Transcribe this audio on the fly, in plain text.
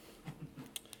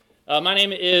My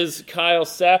name is Kyle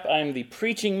Sapp. I'm the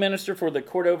preaching minister for the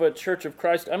Cordova Church of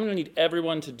Christ. I'm going to need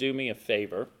everyone to do me a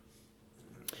favor.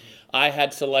 I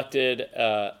had selected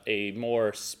a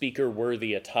more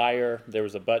speaker-worthy attire. There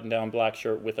was a button-down black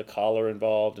shirt with a collar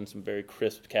involved and some very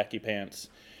crisp khaki pants.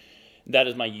 That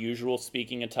is my usual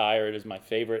speaking attire. It is my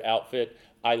favorite outfit.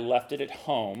 I left it at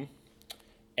home,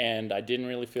 and I didn't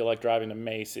really feel like driving to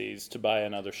Macy's to buy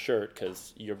another shirt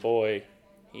because your boy,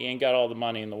 he ain't got all the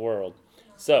money in the world.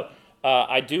 So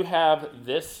I do have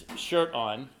this shirt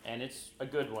on, and it's a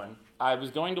good one. I was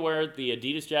going to wear the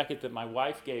Adidas jacket that my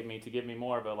wife gave me to give me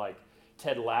more of a like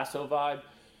Ted Lasso vibe,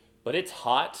 but it's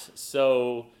hot,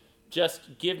 so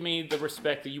just give me the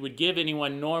respect that you would give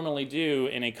anyone normally do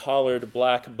in a collared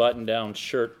black button-down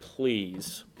shirt,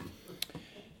 please.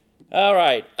 All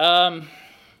right.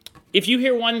 If you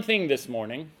hear one thing this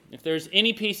morning, if there's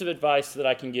any piece of advice that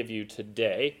I can give you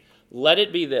today, let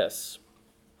it be this.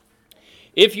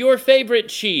 If your favorite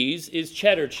cheese is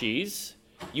cheddar cheese,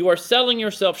 you are selling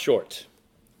yourself short.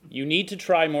 You need to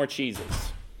try more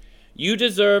cheeses. You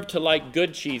deserve to like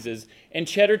good cheeses, and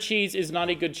cheddar cheese is not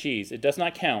a good cheese. It does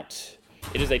not count.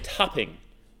 It is a topping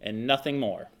and nothing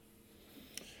more.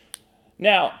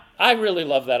 Now, I really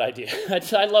love that idea.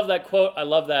 I love that quote. I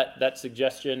love that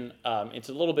suggestion. It's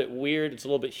a little bit weird. It's a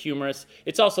little bit humorous.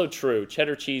 It's also true.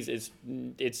 Cheddar cheese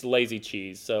it's lazy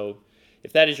cheese. So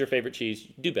if that is your favorite cheese,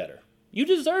 do better. You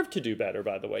deserve to do better,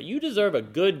 by the way. You deserve a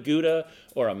good Gouda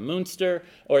or a Munster,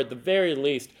 or at the very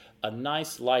least, a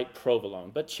nice light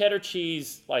provolone. But cheddar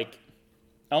cheese, like,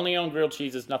 only on grilled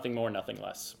cheese is nothing more, nothing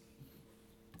less.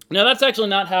 Now, that's actually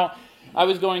not how I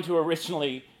was going to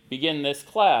originally begin this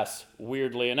class,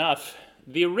 weirdly enough.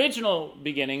 The original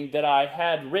beginning that I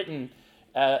had written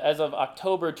as of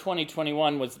October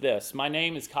 2021 was this. My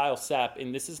name is Kyle Sapp,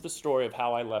 and this is the story of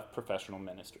how I left professional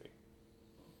ministry.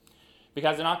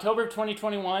 Because in October of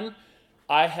 2021,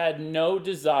 I had no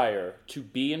desire to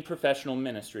be in professional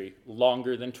ministry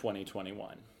longer than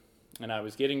 2021. And I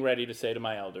was getting ready to say to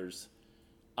my elders,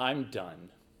 I'm done.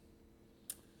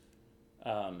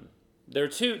 There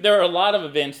are a lot of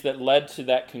events that led to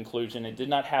that conclusion. It did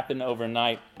not happen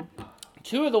overnight.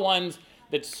 Two of the ones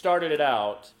that started it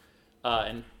out,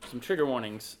 and some trigger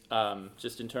warnings,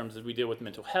 just in terms of we deal with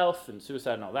mental health and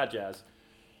suicide and all that jazz.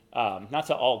 Not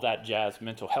to all that jazz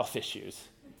mental health issues.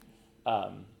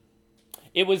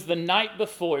 It was the night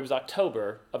before, it was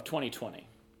October of 2020.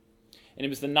 And it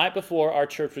was the night before our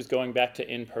church was going back to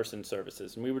in-person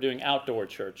services. And we were doing outdoor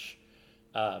church.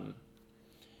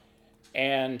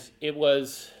 And it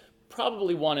was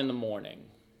probably 1 a.m.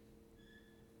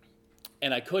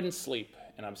 And I couldn't sleep.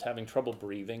 And I was having trouble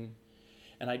breathing.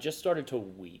 And I just started to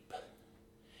weep.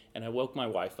 And I woke my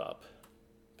wife up.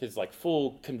 Because like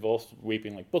full convulsed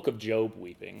weeping, like Book of Job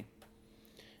weeping.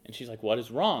 And she's like, what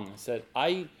is wrong? I said,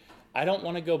 I don't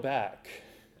want to go back.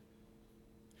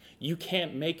 You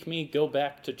can't make me go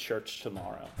back to church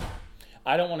tomorrow.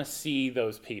 I don't want to see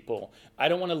those people. I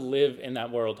don't want to live in that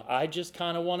world. I just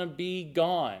kind of want to be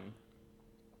gone.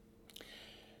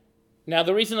 Now,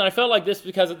 the reason that I felt like this is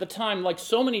because at the time, like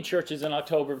so many churches in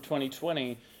October of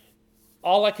 2020,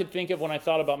 all I could think of when I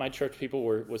thought about my church people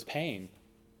was pain.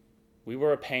 We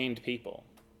were a pained people.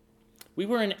 We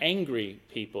were an angry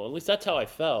people. At least that's how I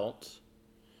felt.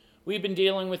 We've been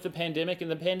dealing with the pandemic, and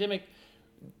the pandemic,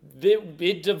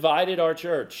 it divided our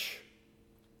church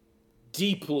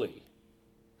deeply.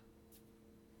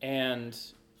 And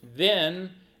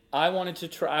then I wanted to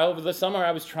try, over the summer,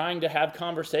 I was trying to have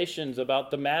conversations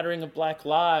about the mattering of black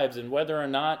lives and whether or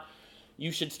not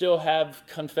you should still have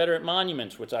Confederate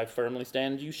monuments, which I firmly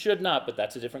stand you should not, but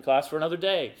that's a different class for another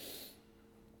day.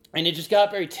 And it just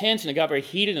got very tense, and it got very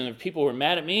heated, and people were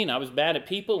mad at me, and I was mad at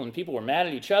people, and people were mad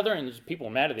at each other, and people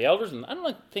were mad at the elders, and I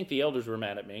don't think the elders were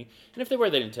mad at me. And if they were,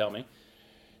 they didn't tell me.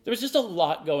 There was just a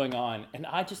lot going on, and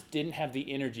I just didn't have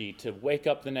the energy to wake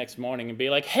up the next morning and be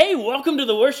like, hey, welcome to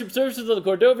the worship services of the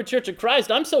Cordova Church of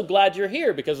Christ. I'm so glad you're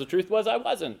here, because the truth was I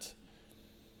wasn't.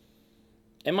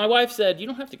 And my wife said, you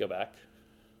don't have to go back.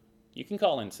 You can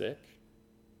call in sick.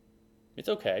 It's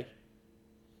okay.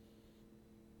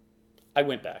 I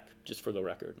went back, just for the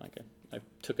record. Like I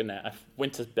took a nap. I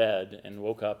went to bed and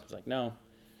woke up. I was like, no,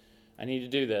 I need to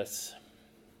do this.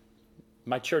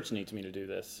 My church needs me to do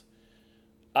this.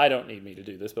 I don't need me to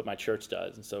do this, but my church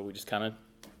does. And so we just kind of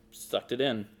sucked it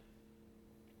in.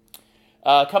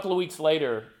 A couple of weeks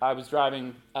later, I was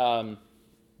driving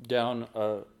down,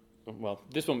 well,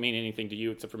 this won't mean anything to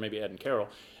you except for maybe Ed and Carol.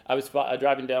 I was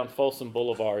driving down Folsom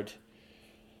Boulevard,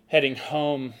 heading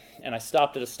home, and I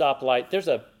stopped at a stoplight.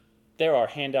 There are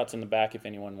handouts in the back if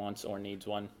anyone wants or needs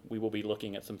one. We will be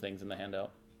looking at some things in the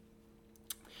handout.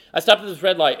 I stopped at this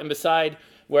red light, and beside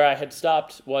where I had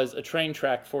stopped was a train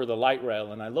track for the light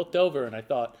rail, and I looked over and I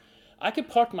thought, I could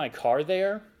park my car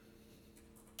there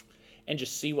and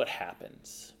just see what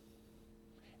happens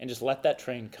and just let that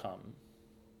train come.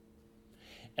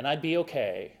 And I'd be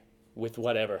okay with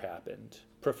whatever happened,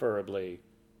 preferably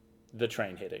the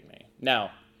train hitting me.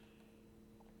 Now,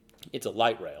 it's a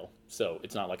light rail, so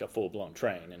it's not like a full-blown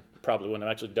train, and probably wouldn't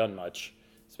have actually done much,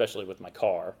 especially with my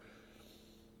car.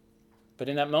 But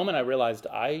in that moment, I realized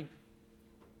I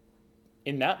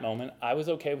was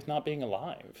okay with not being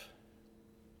alive.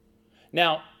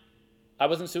 Now, I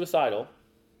wasn't suicidal.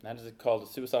 That is called a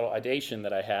suicidal ideation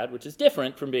that I had, which is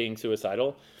different from being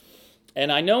suicidal.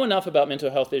 And I know enough about mental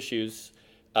health issues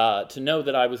to know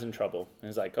that I was in trouble. And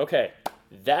it's like, okay,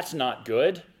 that's not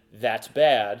good. That's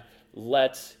bad.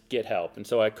 Let's get help. And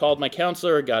so I called my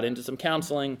counselor, got into some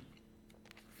counseling.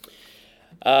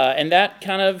 And that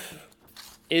kind of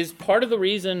is part of the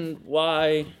reason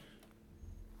why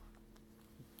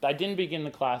I didn't begin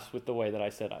the class with the way that I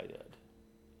said I did.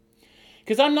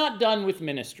 Because I'm not done with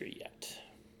ministry yet.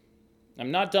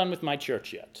 I'm not done with my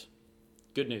church yet.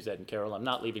 Good news, Ed and Carol, I'm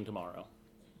not leaving tomorrow.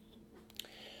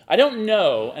 I don't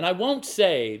know, and I won't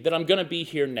say that I'm going to be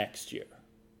here next year.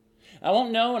 I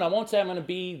won't know, and I won't say I'm going to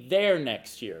be there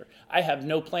next year. I have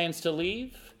no plans to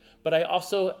leave, but I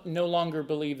also no longer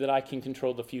believe that I can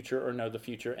control the future or know the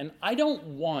future. And I don't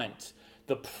want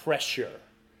the pressure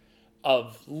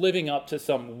of living up to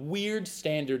some weird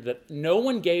standard that no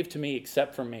one gave to me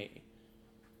except for me.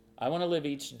 I want to live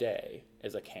each day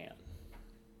as I can.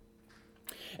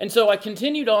 And so I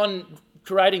continued on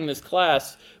writing this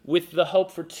class with the hope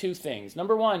for two things.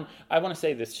 Number one, I want to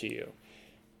say this to you.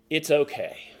 It's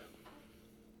okay.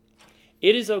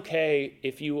 It is okay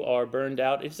if you are burned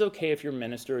out. It is okay if your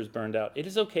minister is burned out. It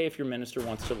is okay if your minister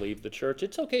wants to leave the church.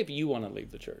 It's okay if you want to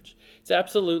leave the church. It's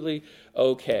absolutely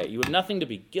okay. You have nothing to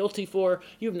be guilty for.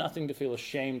 You have nothing to feel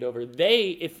ashamed over.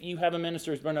 If you have a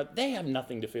minister who's burned out, they have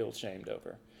nothing to feel ashamed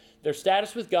over. Their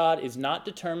status with God is not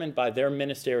determined by their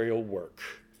ministerial work.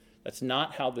 That's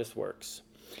not how this works.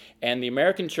 And the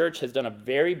American church has done a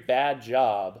very bad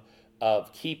job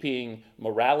of keeping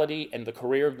morality and the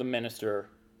career of the minister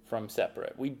from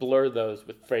separate. We blur those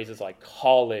with phrases like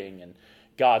calling and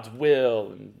God's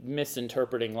will and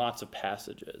misinterpreting lots of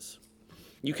passages.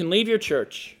 You can leave your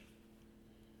church.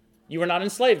 You are not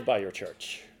enslaved by your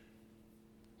church.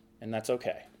 And that's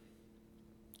okay.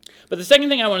 But the second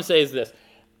thing I want to say is this.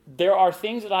 There are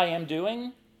things that I am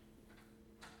doing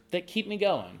that keep me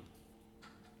going.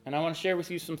 And I want to share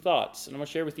with you some thoughts. And I want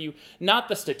to share with you not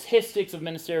the statistics of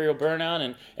ministerial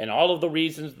burnout and all of the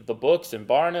reasons that the books and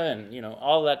Barna and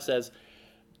all that says.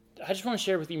 I just want to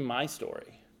share with you my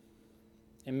story.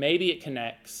 And maybe it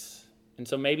connects. And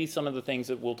so maybe some of the things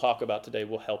that we'll talk about today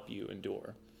will help you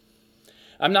endure.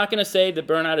 I'm not going to say that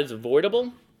burnout is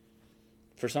avoidable.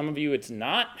 For some of you, it's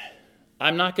not.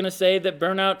 I'm not going to say that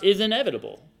burnout is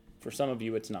inevitable. For some of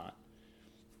you, it's not.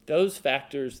 Those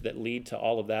factors that lead to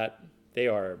all of that, they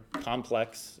are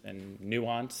complex and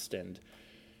nuanced, and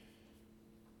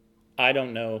I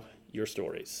don't know your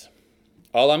stories.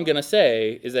 All I'm going to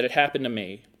say is that it happened to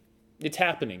me. It's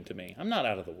happening to me. I'm not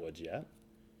out of the woods yet.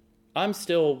 I'm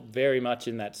still very much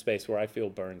in that space where I feel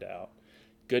burned out.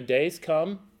 Good days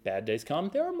come, bad days come.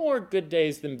 There are more good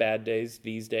days than bad days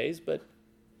these days, but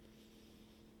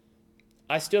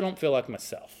I still don't feel like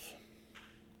myself.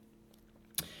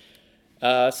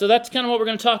 So that's kind of what we're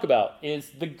going to talk about.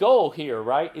 Is the goal here,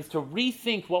 right, is to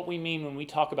rethink what we mean when we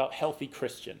talk about healthy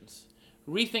Christians.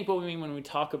 Rethink what we mean when we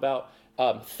talk about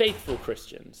faithful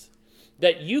Christians.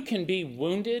 That you can be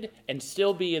wounded and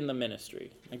still be in the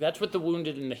ministry. Like that's what the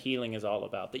wounded and the healing is all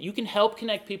about. That you can help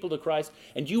connect people to Christ,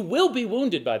 and you will be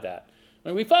wounded by that. I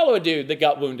mean, we follow a dude that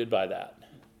got wounded by that.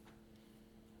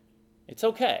 It's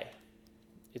okay.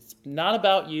 It's not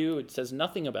about you. It says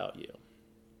nothing about you.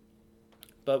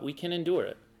 But we can endure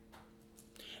it.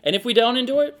 And if we don't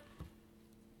endure it,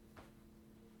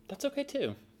 that's okay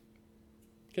too.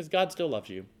 Because God still loves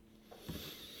you.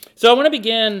 So I want to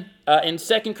begin in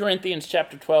 2 Corinthians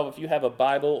chapter 12, if you have a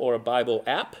Bible or a Bible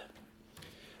app.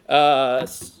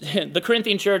 The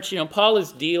Corinthian church, Paul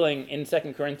is dealing in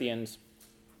 2 Corinthians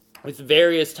with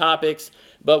various topics,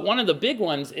 but one of the big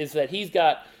ones is that he's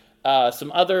got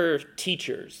some other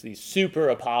teachers, these super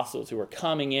apostles who are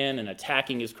coming in and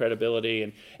attacking his credibility.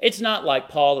 And it's not like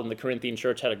Paul and the Corinthian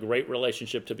church had a great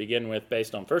relationship to begin with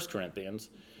based on 1 Corinthians.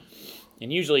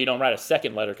 And usually you don't write a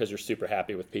second letter because you're super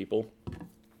happy with people.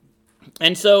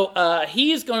 And so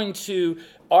he is going to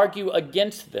argue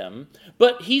against them,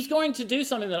 but he's going to do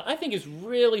something that I think is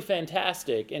really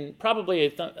fantastic, and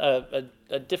probably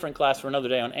a different class for another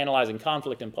day on analyzing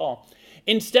conflict in Paul.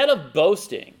 Instead of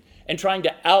boasting and trying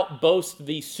to outboast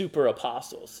the super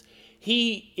apostles.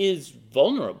 He is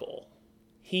vulnerable.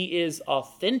 He is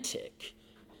authentic.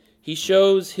 He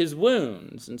shows his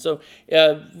wounds. And so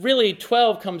really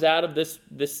 12 comes out of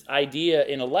this idea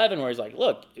in 11 where he's like,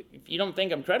 look, if you don't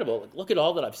think I'm credible, look at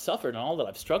all that I've suffered and all that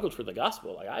I've struggled for the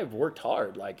gospel. Like, I've worked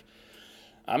hard. Like,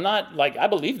 I'm not, like, I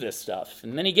believe this stuff.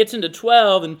 And then he gets into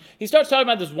 12 and he starts talking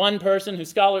about this one person who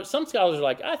some scholars are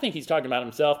like, I think he's talking about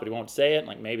himself, but he won't say it.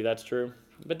 Like, maybe that's true.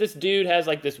 But this dude has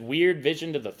like this weird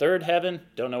vision to the third heaven.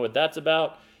 Don't know what that's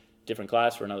about. Different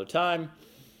class for another time.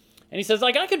 And he says,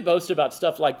 like, I could boast about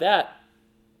stuff like that.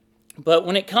 But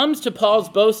when it comes to Paul's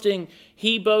boasting,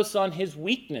 he boasts on his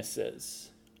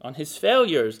weaknesses, on his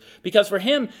failures. Because for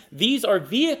him, these are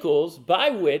vehicles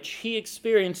by which he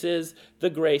experiences the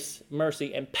grace,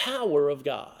 mercy, and power of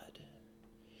God.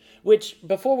 Which,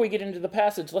 before we get into the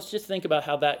passage, let's just think about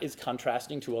how that is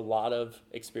contrasting to a lot of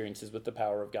experiences with the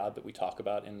power of God that we talk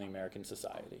about in the American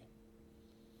society.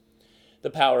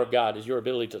 The power of God is your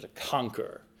ability to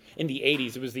conquer. In the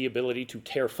 80s, it was the ability to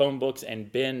tear phone books and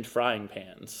bend frying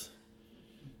pans.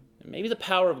 And maybe the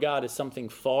power of God is something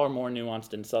far more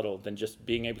nuanced and subtle than just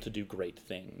being able to do great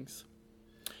things.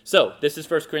 So, this is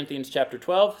 1 Corinthians chapter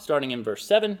 12, starting in verse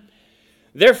 7.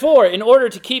 Therefore, in order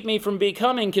to keep me from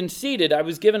becoming conceited, I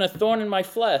was given a thorn in my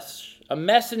flesh, a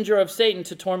messenger of Satan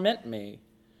to torment me.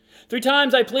 3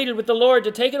 times I pleaded with the Lord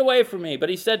to take it away from me, but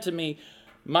he said to me,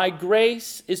 my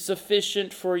grace is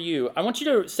sufficient for you. I want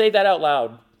you to say that out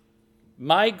loud.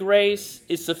 My grace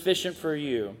is sufficient for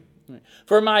you.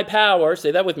 For my power, say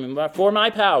that with me, for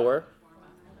my power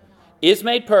is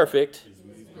made perfect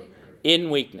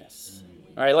in weakness.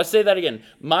 All right, let's say that again.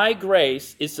 My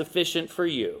grace is sufficient for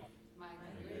you.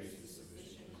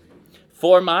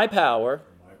 For my power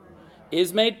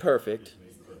is made perfect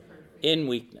in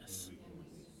weakness.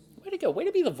 Way to go. Way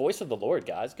to be the voice of the Lord,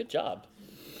 guys. Good job.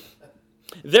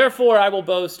 Therefore, I will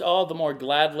boast all the more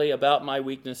gladly about my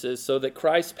weaknesses, so that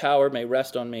Christ's power may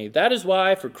rest on me. That is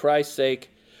why, for Christ's sake,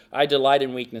 I delight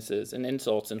in weaknesses and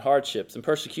insults and hardships and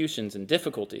persecutions and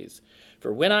difficulties.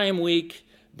 For when I am weak,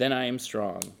 then I am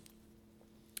strong.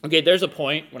 Okay, there's a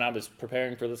point when I was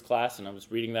preparing for this class and I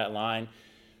was reading that line.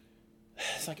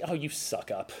 It's like, oh, you suck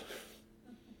up.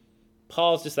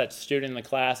 Paul's just that student in the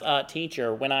class.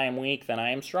 Teacher, when I am weak, then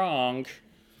I am strong.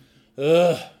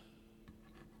 Ugh.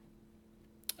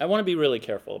 I want to be really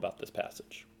careful about this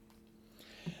passage.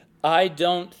 I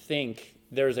don't think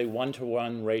there's a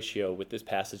one-to-one ratio with this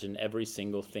passage in every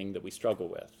single thing that we struggle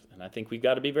with. And I think we've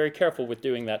got to be very careful with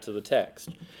doing that to the text.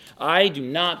 I do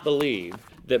not believe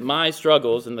that my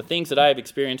struggles and the things that I have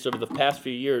experienced over the past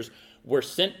few years were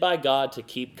sent by God to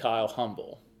keep Kyle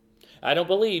humble. I don't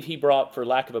believe he brought, for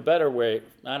lack of a better way,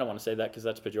 I don't want to say that because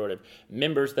that's pejorative,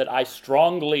 members that I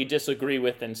strongly disagree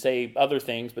with and say other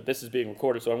things, but this is being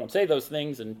recorded, so I won't say those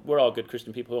things, and we're all good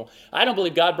Christian people. I don't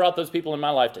believe God brought those people in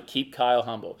my life to keep Kyle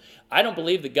humble. I don't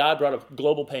believe that God brought a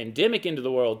global pandemic into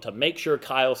the world to make sure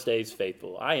Kyle stays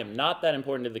faithful. I am not that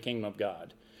important to the kingdom of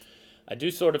God. I do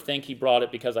sort of think he brought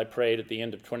it because I prayed at the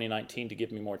end of 2019 to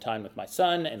give me more time with my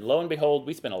son, and lo and behold,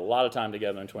 we spent a lot of time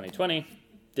together in 2020,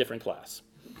 different class.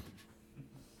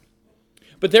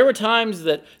 But there were times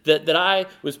that I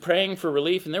was praying for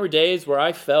relief, and there were days where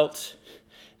I felt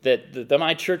that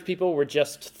my church people were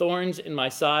just thorns in my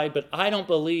side, but I don't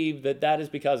believe that is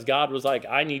because God was like,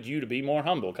 I need you to be more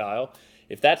humble, Kyle.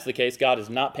 If that's the case, God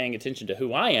is not paying attention to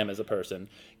who I am as a person,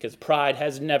 because pride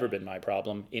has never been my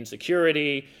problem.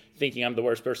 Insecurity, thinking I'm the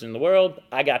worst person in the world,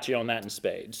 I got you on that in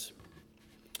spades.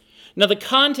 Now, the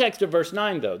context of verse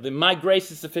 9, though, that my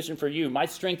grace is sufficient for you, my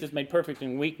strength is made perfect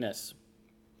in weakness,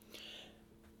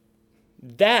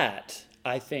 that,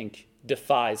 I think,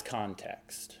 defies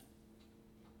context.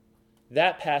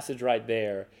 That passage right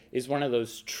there is one of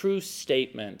those true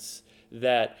statements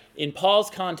that in Paul's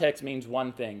context means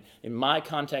one thing, in my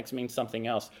context means something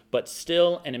else, but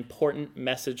still an important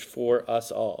message for us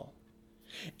all.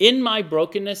 In my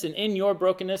brokenness and in your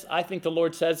brokenness, I think the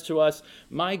Lord says to us,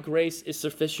 my grace is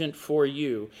sufficient for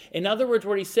you. In other words,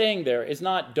 what he's saying there is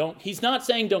he's not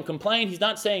saying don't complain. He's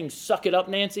not saying suck it up,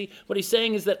 Nancy. What he's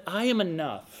saying is that I am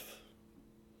enough.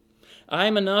 I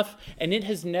am enough, and it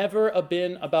has never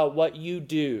been about what you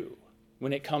do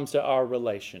when it comes to our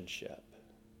relationship.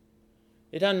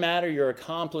 It doesn't matter your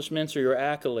accomplishments or your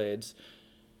accolades.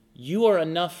 You are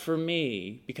enough for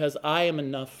me because I am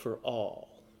enough for all.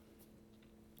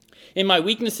 In my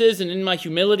weaknesses and in my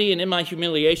humility and in my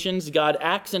humiliations, God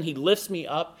acts and he lifts me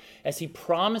up as he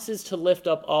promises to lift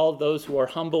up all those who are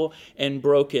humble and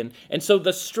broken. And so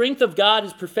the strength of God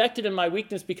is perfected in my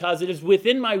weakness because it is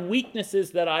within my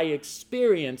weaknesses that I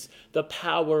experience the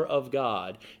power of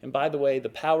God. And by the way, the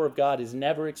power of God is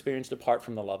never experienced apart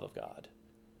from the love of God.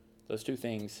 Those two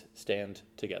things stand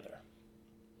together.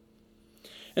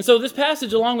 And so this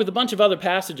passage, along with a bunch of other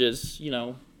passages,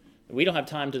 we don't have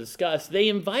time to discuss, they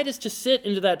invite us to sit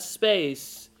into that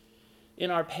space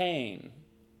in our pain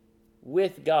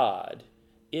with God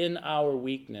in our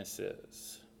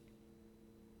weaknesses.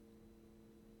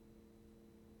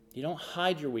 You don't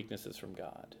hide your weaknesses from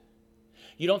God.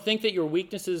 You don't think that your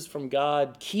weaknesses from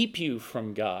God keep you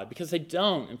from God, because they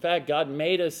don't. In fact, God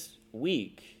made us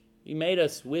weak. He made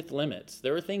us with limits.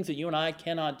 There are things that you and I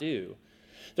cannot do.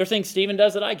 There are things Stephen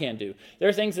does that I can't do. There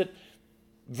are things that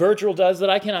Virgil does that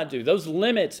I cannot do. Those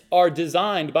limits are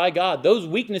designed by God. Those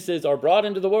weaknesses are brought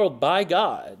into the world by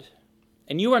God.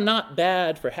 And you are not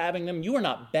bad for having them. You are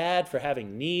not bad for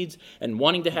having needs and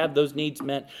wanting to have those needs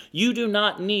met. You do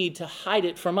not need to hide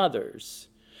it from others.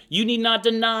 You need not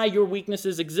deny your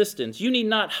weaknesses' existence. You need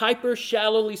not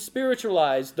hyper-shallowly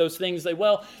spiritualize those things like,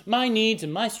 well, my needs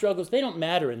and my struggles, they don't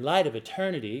matter in light of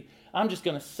eternity. I'm just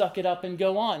going to suck it up and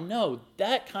go on. No,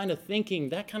 that kind of thinking,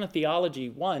 that kind of theology,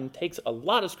 one, takes a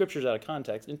lot of scriptures out of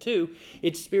context, and two,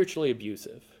 it's spiritually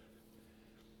abusive.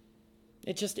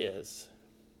 It just is.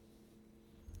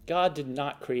 God did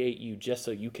not create you just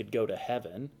so you could go to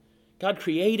heaven. God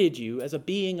created you as a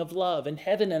being of love, and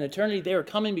heaven and eternity, they are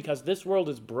coming because this world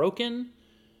is broken.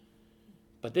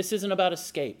 But this isn't about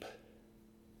escape.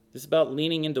 This is about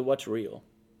leaning into what's real.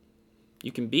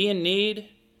 You can be in need,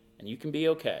 and you can be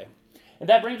okay. And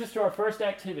that brings us to our first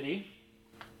activity.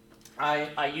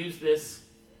 I use this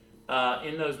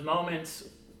in those moments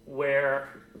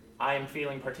where I am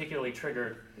feeling particularly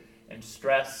triggered and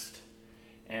stressed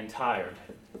and tired.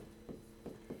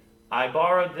 I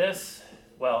borrowed this,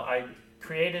 I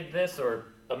created this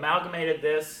or amalgamated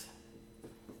this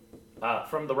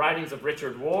from the writings of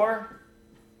Richard Rohr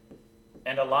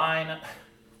and a line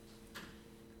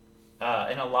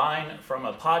from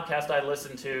a podcast I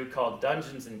listened to called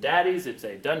Dungeons and Daddies. It's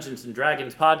a Dungeons and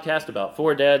Dragons podcast about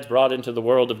 4 dads brought into the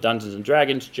world of Dungeons and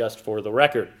Dragons, just for the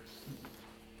record.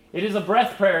 It is a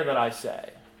breath prayer that I say,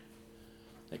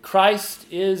 that Christ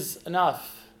is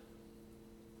enough.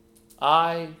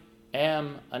 I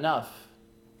am enough.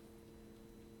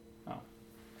 Oh.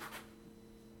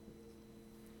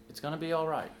 It's going to be all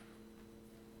right.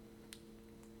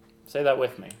 Say that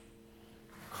with me.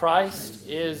 Christ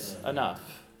is enough.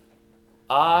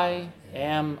 I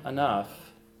am enough.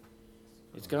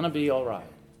 It's going to be all right.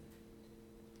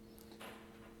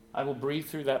 I will breathe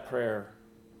through that prayer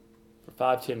for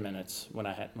 5-10 minutes when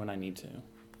I need to.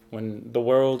 When the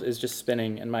world is just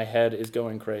spinning and my head is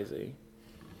going crazy.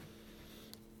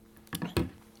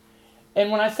 And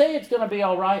when I say it's going to be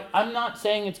all right, I'm not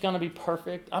saying it's going to be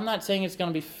perfect. I'm not saying it's going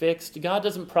to be fixed. God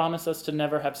doesn't promise us to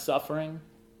never have suffering.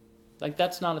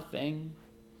 That's not a thing.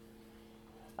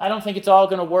 I don't think it's all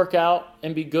going to work out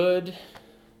and be good,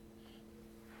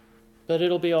 but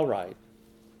it'll be all right.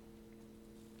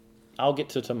 I'll get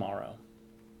to tomorrow.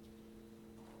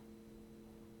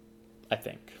 I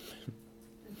think.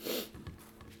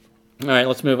 All right,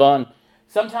 let's move on.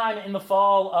 Sometime in the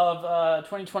fall of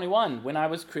 2021, when I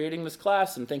was creating this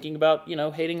class and thinking about,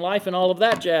 hating life and all of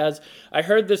that jazz, I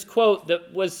heard this quote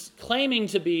that was claiming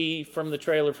to be from the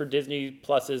trailer for Disney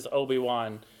Plus's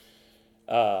Obi-Wan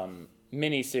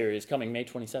miniseries coming May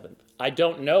 27th. I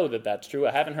don't know that that's true.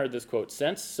 I haven't heard this quote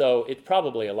since, so it's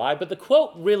probably a lie. But the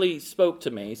quote really spoke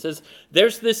to me. It says,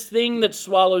 "There's this thing that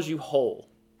swallows you whole.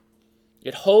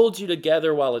 It holds you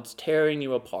together while it's tearing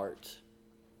you apart."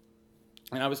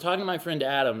 And I was talking to my friend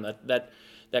Adam,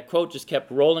 that quote just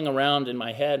kept rolling around in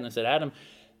my head, and I said, Adam,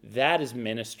 that is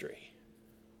ministry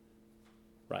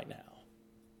right now.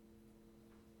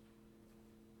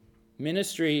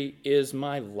 Ministry is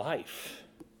my life.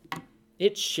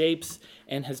 It shapes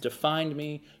and has defined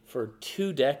me for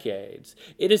 2 decades.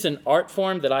 It is an art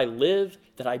form that I live,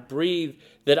 that I breathe,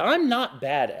 that I'm not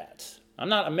bad at. I'm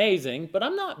not amazing, but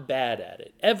I'm not bad at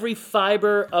it. Every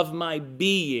fiber of my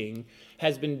being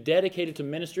has been dedicated to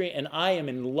ministry, and I am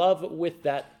in love with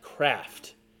that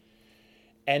craft.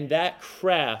 And that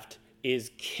craft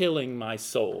is killing my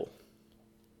soul.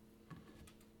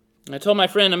 And I told my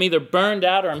friend I'm either burned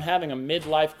out or I'm having a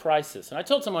midlife crisis. And I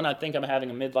told someone I think I'm having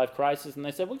a midlife crisis, and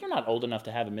they said, well, you're not old enough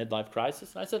to have a midlife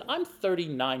crisis. And I said, I'm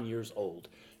 39 years old.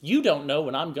 You don't know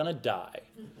when I'm going to die.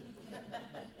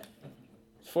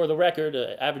 for the record,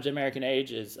 average American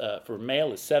age is for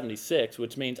male is 76,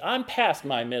 which means I'm past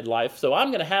my midlife, so I'm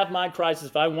going to have my crisis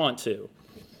if I want to.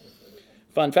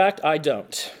 Fun fact, I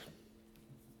don't.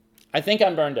 I think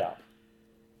I'm burned out.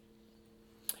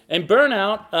 And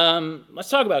burnout, let's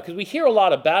talk about it, because we hear a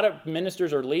lot about it.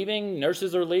 Ministers are leaving,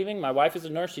 nurses are leaving. My wife is a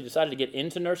nurse. She decided to get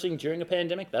into nursing during a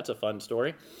pandemic. That's a fun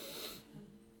story.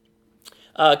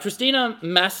 Christina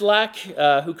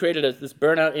Maslach, who created this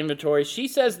burnout inventory, she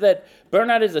says that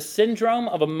burnout is a syndrome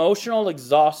of emotional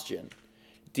exhaustion,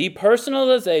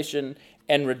 depersonalization,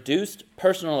 and reduced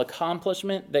personal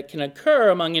accomplishment that can occur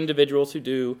among individuals who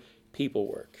do people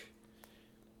work.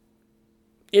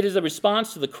 It is a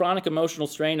response to the chronic emotional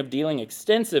strain of dealing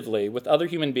extensively with other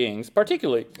human beings,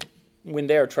 particularly when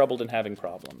they are troubled and having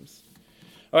problems.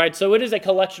 All right, so it is a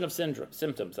collection of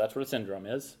symptoms. That's what a syndrome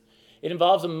is. It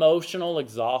involves emotional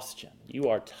exhaustion. You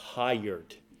are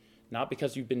tired, not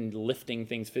because you've been lifting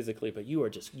things physically, but you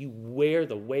wear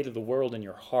the weight of the world in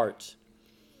your heart.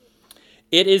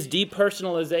 It is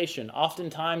depersonalization.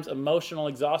 Oftentimes, emotional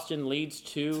exhaustion leads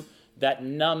to that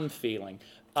numb feeling.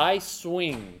 I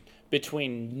swing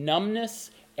between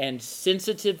numbness and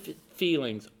sensitive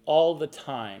feelings all the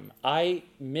time. I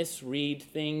misread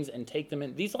things and take them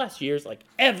in. These last years,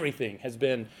 everything has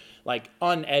been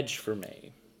on edge for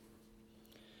me.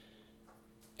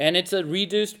 And it's a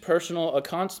reduced personal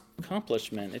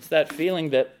accomplishment. It's that feeling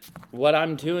that what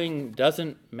I'm doing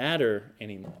doesn't matter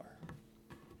anymore.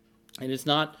 And it's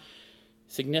not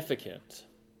significant.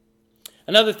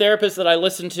 Another therapist that I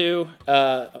listen to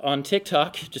on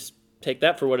TikTok, just take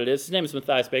that for what it is. His name is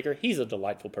Matthias Baker. He's a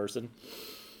delightful person.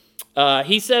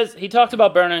 He talks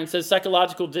about burnout and says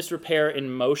psychological disrepair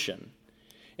in motion.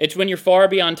 It's when you're far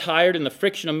beyond tired and the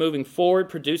friction of moving forward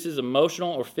produces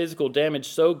emotional or physical damage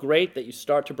so great that you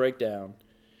start to break down.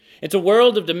 It's a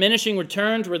world of diminishing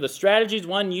returns where the strategies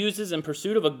one uses in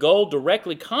pursuit of a goal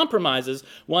directly compromises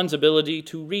one's ability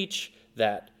to reach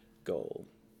that goal.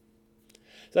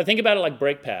 So I think about it like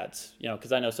brake pads,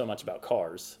 because I know so much about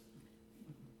cars.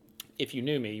 If you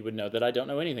knew me, you would know that I don't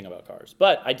know anything about cars.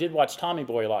 But I did watch Tommy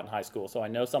Boy a lot in high school, so I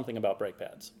know something about brake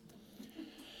pads.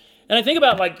 And I think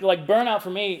about like burnout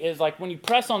for me is when you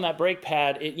press on that brake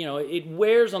pad, it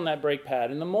wears on that brake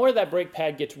pad. And the more that brake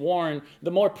pad gets worn,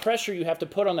 the more pressure you have to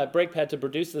put on that brake pad to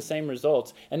produce the same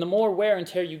results. And the more wear and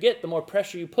tear you get, the more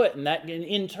pressure you put. And that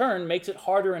in turn makes it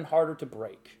harder and harder to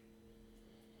brake.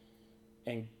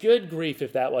 And good grief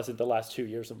if that wasn't the last 2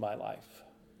 years of my life.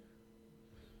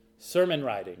 Sermon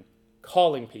writing,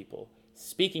 calling people,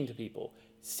 speaking to people,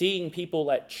 seeing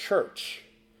people at church.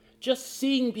 Just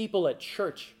seeing people at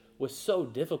church was so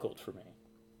difficult for me.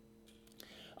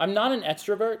 I'm not an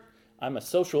extrovert. I'm a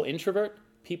social introvert.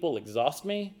 People exhaust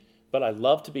me, but I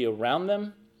love to be around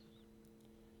them.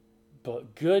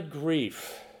 But good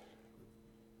grief,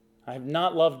 I have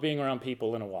not loved being around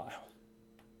people in a while.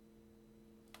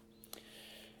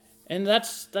 And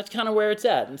that's kind of where it's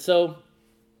at. And so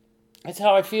that's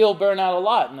how I feel burnout a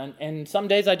lot. And some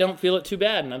days I don't feel it too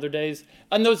bad. And other days,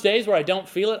 on those days where I don't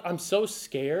feel it, I'm so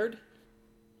scared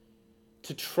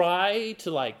to try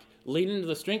to lean into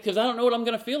the strength because I don't know what I'm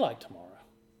going to feel like tomorrow.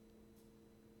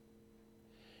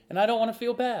 And I don't want to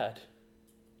feel bad.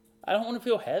 I don't want to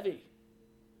feel heavy.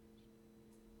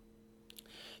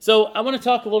 So I want to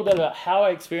talk a little bit about how I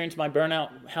experience my burnout,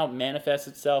 how it manifests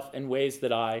itself in ways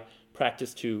that I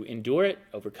practice to endure it,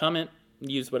 overcome it,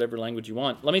 use whatever language you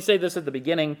want. Let me say this at the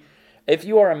beginning. If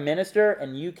you are a minister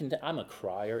and I'm a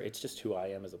crier, it's just who I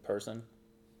am as a person.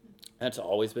 That's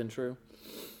always been true.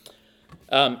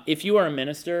 If you are a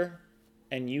minister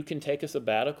and you can take a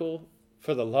sabbatical,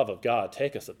 for the love of God,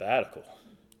 take a sabbatical.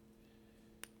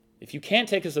 If you can't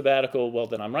take a sabbatical, well,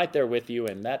 then I'm right there with you,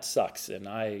 and that sucks, and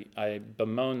I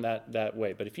bemoan that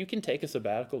way. But if you can take a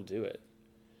sabbatical, do it.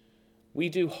 We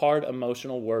do hard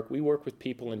emotional work. We work with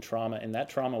people in trauma, and that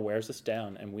trauma wears us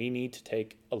down, and we need to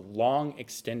take a long,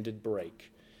 extended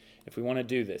break if we want to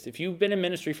do this. If you've been in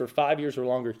ministry for 5 years or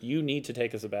longer, you need to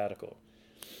take a sabbatical.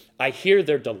 I hear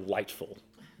they're delightful.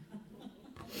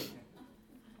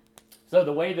 So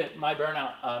the way that my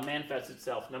burnout manifests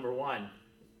itself, number one,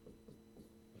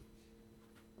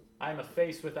 I'm a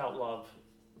face without love.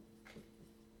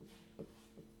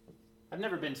 I've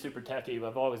never been super techy, but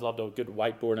I've always loved a good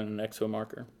whiteboard and an Exo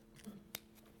marker.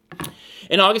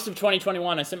 In August of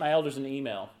 2021, I sent my elders an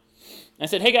email. I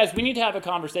said, hey guys, we need to have a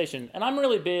conversation. And I'm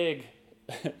really big.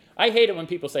 I hate it when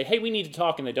people say, hey, we need to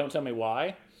talk, and they don't tell me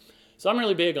why. So I'm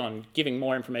really big on giving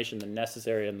more information than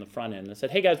necessary in the front end. I said,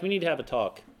 hey guys, we need to have a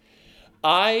talk.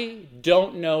 I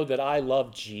don't know that I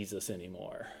love Jesus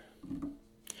anymore.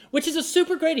 which is a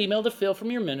super great email to fill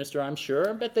from your minister, I'm sure.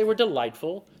 I bet they were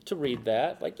delightful to read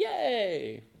that. Like,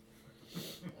 yay.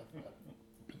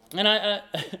 And I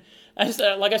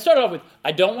started off with,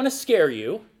 I don't want to scare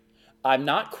you. I'm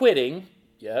not quitting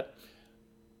yet,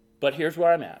 but here's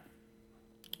where I'm at.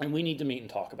 And we need to meet and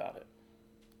talk about it.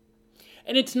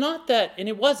 And it's not that, and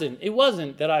it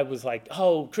wasn't that I was like,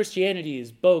 oh, Christianity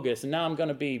is bogus, and now I'm going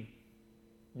to be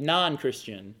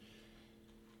non-Christian.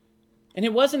 And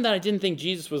it wasn't that I didn't think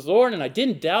Jesus was Lord, and I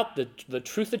didn't doubt the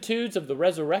truthitudes of the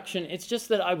resurrection. It's just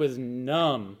that I was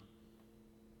numb.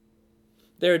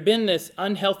 There had been this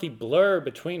unhealthy blur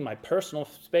between my personal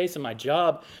space and my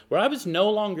job where I was no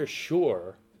longer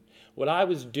sure what I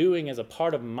was doing as a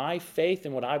part of my faith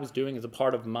and what I was doing as a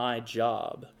part of my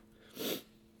job.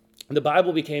 The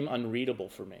Bible became unreadable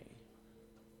for me.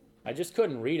 I just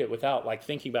couldn't read it without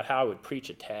thinking about how I would preach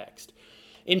a text.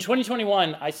 In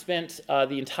 2021, I spent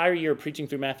the entire year preaching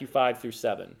through Matthew 5 through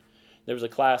 7. There was a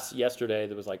class yesterday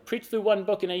that was like, preach through one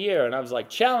book in a year. And I was like,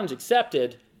 challenge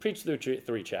accepted, preach through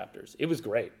 3 chapters. It was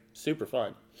great, super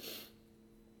fun.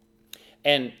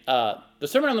 And the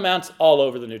Sermon on the Mount's all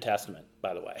over the New Testament,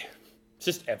 by the way. It's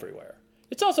just everywhere.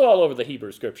 It's also all over the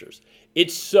Hebrew Scriptures.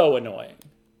 It's so annoying.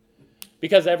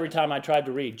 Because every time I tried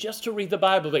to read, just to read the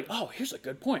Bible, like, oh, here's a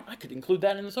good point. I could include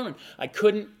that in the sermon. I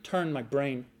couldn't turn my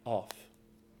brain off.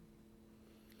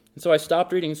 And so I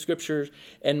stopped reading Scriptures,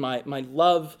 and my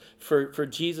love for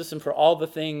Jesus and for all the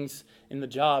things in the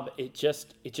job, it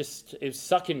was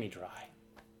sucking me dry.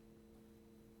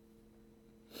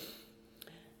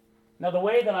 Now, the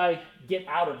way that I get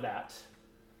out of that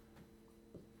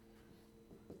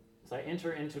is I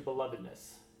enter into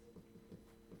belovedness.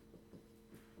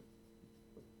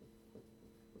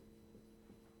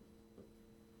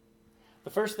 The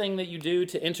first thing that you do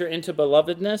to enter into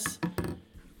belovedness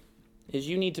is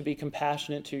you need to be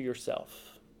compassionate to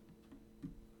yourself.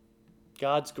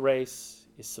 God's grace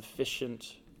is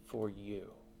sufficient for you.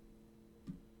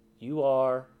 You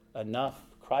are enough.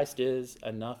 Christ is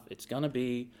enough. It's going to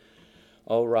be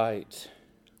all right.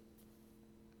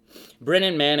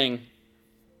 Brennan Manning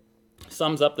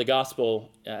sums up the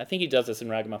gospel. I think he does this in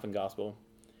Ragamuffin Gospel.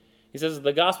 He says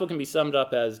the gospel can be summed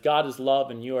up as God is love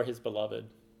and you are his beloved.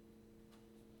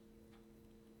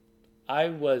 I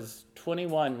was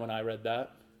 21 when I read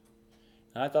that,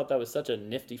 and I thought that was such a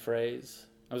nifty phrase.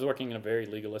 I was working in a very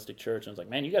legalistic church, and I was like,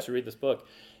 man, you guys should read this book.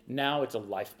 Now it's a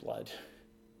lifeblood.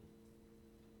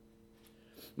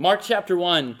 Mark chapter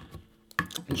 1,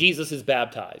 Jesus is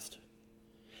baptized.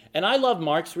 And I love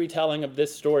Mark's retelling of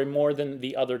this story more than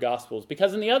the other Gospels,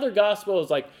 because in the other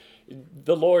Gospels,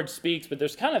 the Lord speaks, but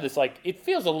there's kind of this, it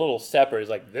feels a little separate. It's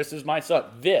like, this is my son.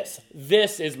 This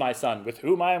is my son, with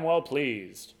whom I am well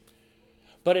pleased.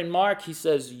 But in Mark, he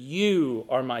says, you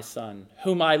are my son,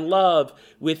 whom I love.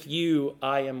 With you,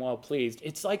 I am well pleased.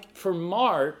 It's like for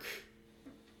Mark,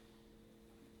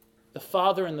 the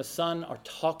Father and the Son are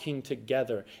talking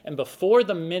together. And before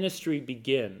the ministry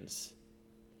begins,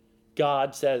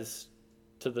 God says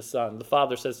to the Son, the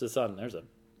Father says to the Son, there's a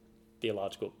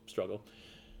theological struggle,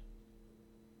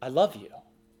 I love you.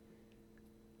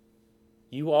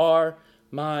 You are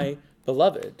my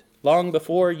beloved. Long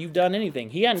before you've done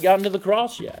anything. He hadn't gotten to the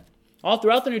cross yet. All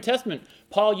throughout the New Testament,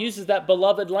 Paul uses that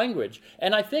beloved language.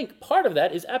 And I think part of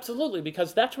that is absolutely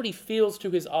because that's what he feels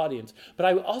to his audience. But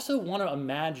I also want to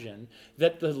imagine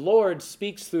that the Lord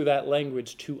speaks through that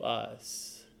language to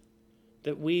us.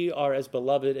 That we are as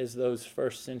beloved as those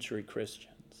first century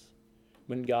Christians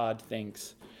when God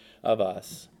thinks of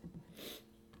us.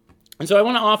 And so I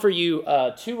want to offer you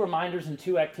 2 reminders and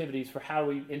 2 activities for how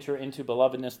we enter into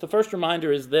belovedness. The first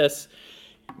reminder is this: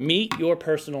 meet your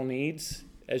personal needs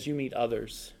as you meet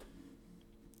others.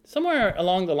 Somewhere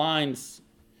along the lines,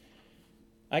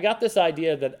 I got this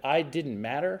idea that I didn't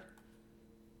matter,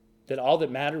 that all that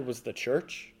mattered was the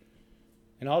church,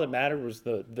 and all that mattered was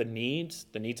the needs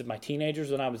of my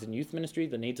teenagers when I was in youth ministry,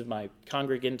 the needs of my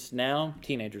congregants now,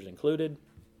 teenagers included.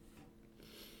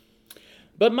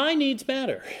 But my needs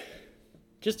matter,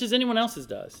 just as anyone else's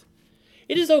does.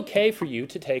 It is okay for you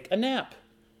to take a nap.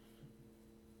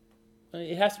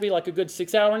 It has to be like a good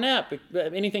 6-hour nap.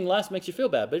 Anything less makes you feel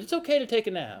bad, but it's okay to take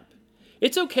a nap.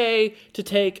 It's okay to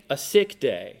take a sick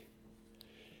day.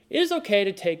 It is okay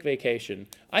to take vacation.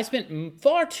 I spent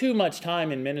far too much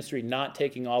time in ministry not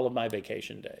taking all of my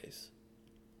vacation days.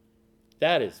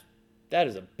 That is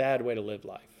a bad way to live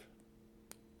life.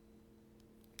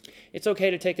 It's okay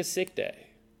to take a sick day.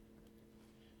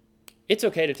 It's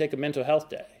okay to take a mental health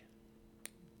day.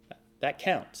 That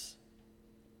counts.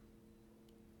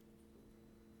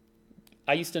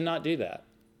 I used to not do that.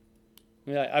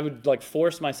 I would like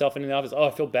force myself into the office. Oh,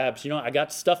 I feel bad, but I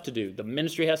got stuff to do. The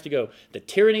ministry has to go. The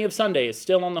tyranny of Sunday is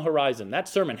still on the horizon. That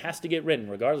sermon has to get written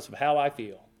regardless of how I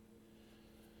feel.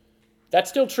 That's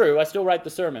still true. I still write the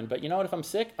sermon. But you know what? If I'm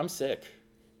sick, I'm sick.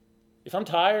 If I'm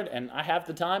tired and I have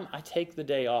the time, I take the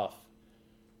day off.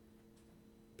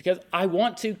 Because I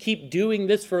want to keep doing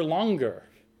this for longer.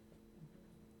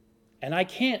 And I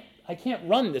can't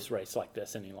run this race like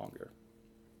this any longer.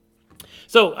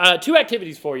 So, 2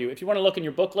 activities for you. If you want to look in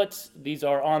your booklets, these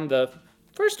are on the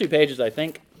first 2 pages, I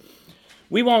think.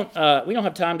 We don't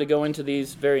have time to go into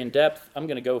these very in depth. I'm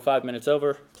going to go 5 minutes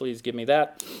over. Please give me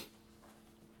that.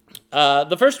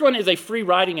 The first one is a free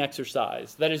writing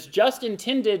exercise that is just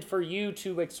intended for you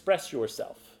to express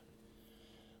yourself.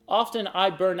 Often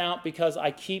I burn out because I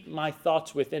keep my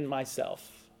thoughts within myself.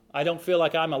 I don't feel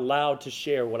like I'm allowed to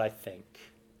share what I think.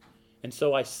 And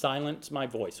so I silence my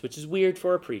voice, which is weird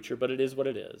for a preacher, but it is what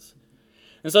it is.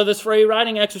 And so this free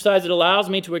writing exercise, it allows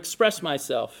me to express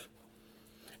myself.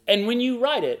 And when you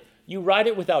write it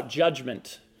without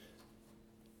judgment.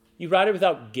 You write it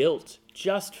without guilt.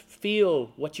 Just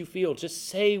feel what you feel. Just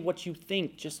say what you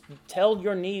think. Just tell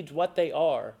your needs what they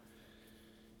are.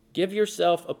 Give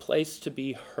yourself a place to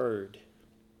be heard.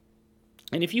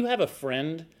 And if you have a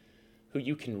friend who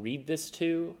you can read this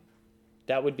to,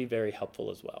 that would be very helpful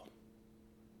as well.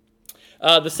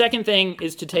 The second thing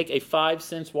is to take a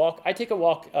 5-sense walk. I take a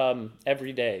walk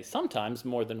every day, sometimes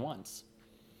more than once.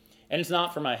 And it's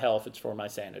not for my health, it's for my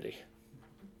sanity.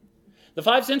 The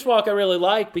 5-sense walk I really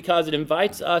like because it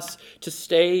invites us to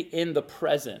stay in the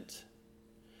present.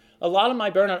 A lot of my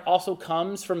burnout also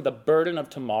comes from the burden of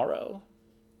tomorrow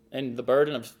and the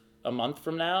burden of a month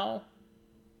from now.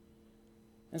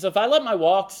 And so if I let my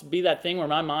walks be that thing where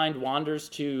my mind wanders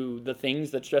to the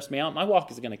things that stress me out, my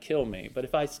walk is going to kill me. But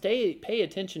if I pay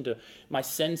attention to my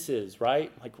senses,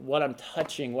 right? Like what I'm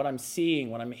touching, what I'm seeing,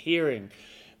 what I'm hearing,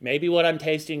 maybe what I'm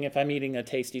tasting if I'm eating a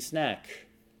tasty snack,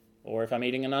 or if I'm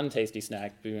eating an untasty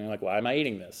snack, being like, why am I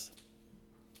eating this?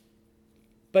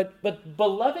 But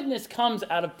belovedness comes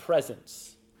out of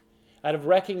presence, out of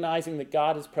recognizing that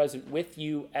God is present with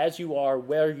you as you are,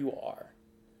 where you are.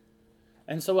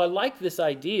 And so I like this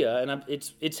idea, and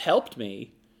it's helped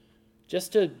me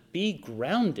just to be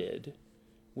grounded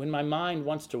when my mind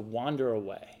wants to wander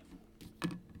away.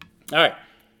 All right,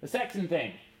 the second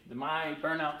thing, my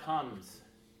burnout comes.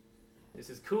 This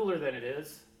is cooler than it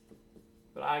is,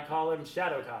 but I call him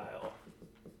Shadow Kyle.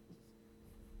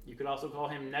 You could also call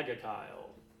him Nega Kyle.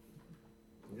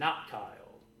 Not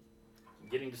Kyle. I'm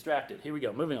getting distracted. Here we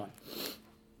go, moving on.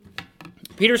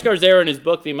 Peter Scazzero, in his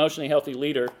book, The Emotionally Healthy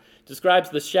Leader, describes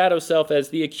the shadow self as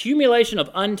the accumulation of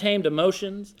untamed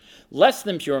emotions, less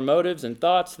than pure motives and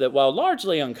thoughts that, while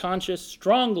largely unconscious,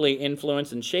 strongly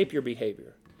influence and shape your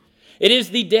behavior. It is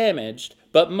the damaged,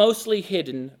 but mostly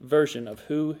hidden version of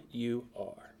who you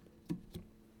are.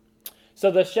 So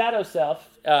the shadow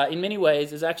self, in many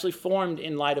ways, is actually formed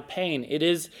in light of pain. It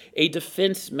is a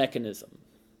defense mechanism.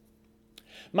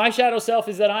 My shadow self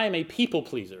is that I am a people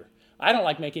pleaser. I don't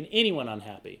like making anyone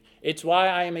unhappy. It's why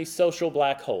I am a social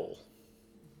black hole.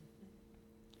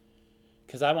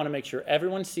 Because I want to make sure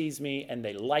everyone sees me and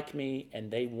they like me and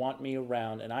they want me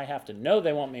around. And I have to know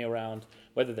they want me around,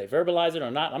 whether they verbalize it or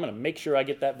not. I'm going to make sure I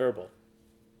get that verbal.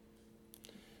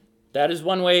 That is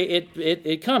one way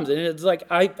it comes. And it's like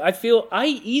I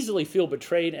easily feel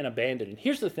betrayed and abandoned. And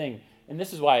here's the thing, and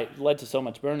this is why it led to so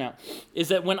much burnout, is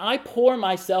that when I pour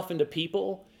myself into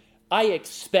people, I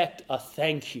expect a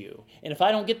thank you. And if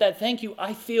I don't get that thank you,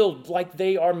 I feel like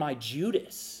they are my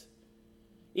Judas.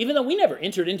 Even though we never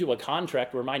entered into a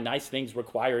contract where my nice things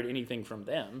required anything from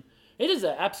them, it is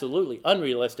an absolutely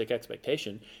unrealistic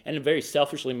expectation and a very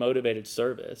selfishly motivated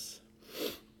service.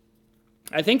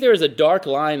 I think there is a dark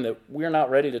line that we're not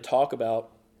ready to talk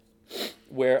about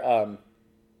where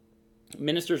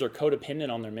ministers are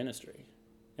codependent on their ministry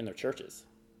in their churches.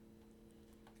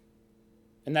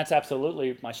 And that's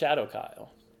absolutely my shadow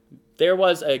Kyle. There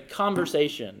was a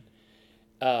conversation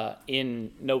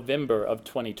in November of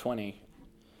 2020.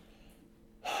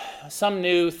 Some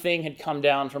new thing had come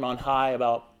down from on high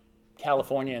about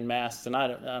California and masks, and I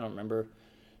don't remember.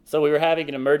 So we were having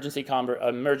an emergency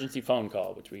phone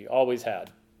call, which we always had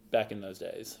back in those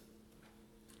days.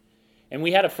 And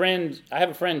I have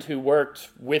a friend who worked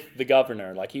with the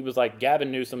governor. Like, he was like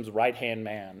Gavin Newsom's right-hand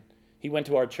man. He went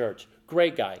to our church.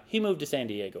 Great guy. He moved to San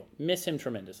Diego. Miss him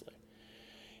tremendously.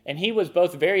 And he was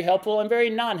both very helpful and very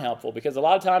non-helpful, because a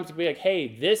lot of times he'd be like, hey,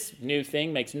 this new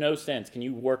thing makes no sense. Can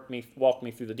you walk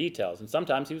me through the details? And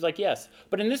sometimes he was like, yes.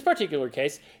 But in this particular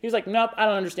case, he was like, nope, I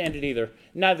don't understand it either.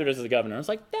 Neither does the governor. I was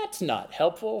like, that's not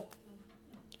helpful.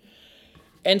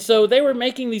 And so they were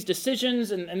making these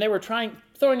decisions, and they were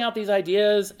throwing out these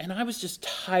ideas, and I was just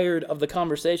tired of the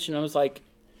conversation. I was like,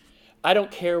 I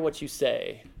don't care what you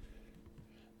say.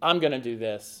 I'm going to do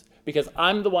this because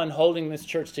I'm the one holding this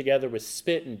church together with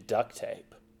spit and duct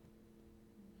tape.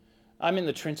 I'm in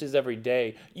the trenches every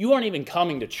day. You aren't even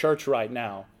coming to church right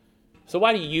now. So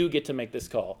why do you get to make this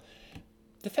call?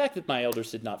 The fact that my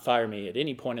elders did not fire me at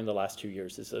any point in the last 2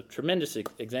 years is a tremendous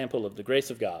example of the grace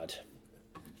of God.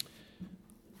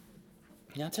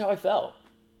 And that's how I felt.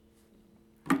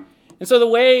 And so the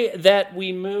way that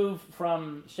we move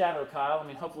from Shadow Kyle, I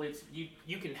mean, hopefully it's,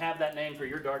 you can have that name for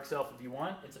your dark self if you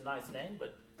want. It's a nice name,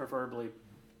 but preferably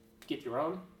get your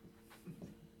own.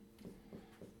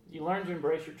 You learn to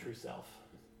embrace your true self.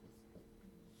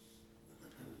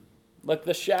 Look,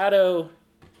 the shadow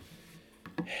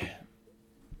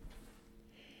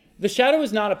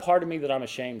is not a part of me that I'm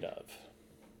ashamed of.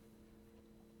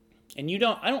 And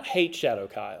I don't hate Shadow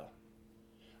Kyle.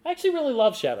 I actually really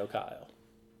love Shadow Kyle.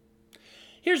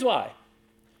 Here's why.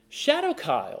 Shadow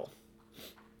Kyle,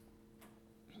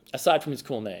 aside from his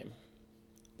cool name,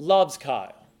 loves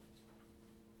Kyle.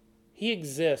 He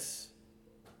exists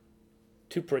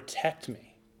to protect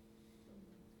me.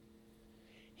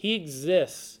 He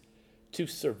exists to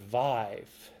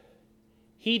survive.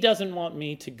 He doesn't want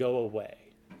me to go away.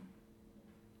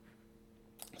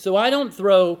 So I don't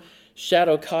throw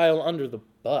Shadow Kyle under the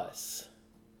bus.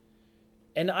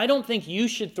 And I don't think you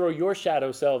should throw your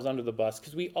shadow selves under the bus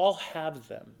because we all have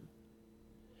them.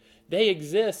 They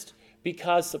exist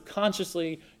because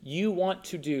subconsciously you want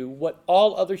to do what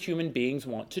all other human beings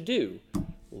want to do.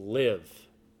 Live.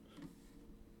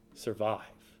 Survive.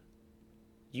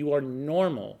 You are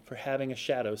normal for having a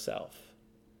shadow self.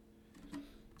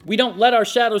 We don't let our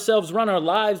shadow selves run our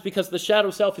lives because the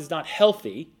shadow self is not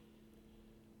healthy,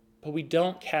 but we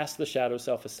don't cast the shadow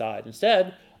self aside.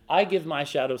 Instead, I give my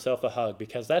shadow self a hug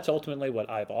because that's ultimately what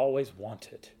I've always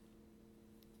wanted,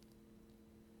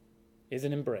 is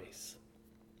an embrace.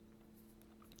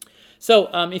 So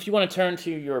if you want to turn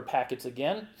to your packets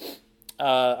again,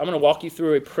 I'm going to walk you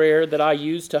through a prayer that I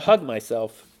use to hug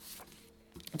myself.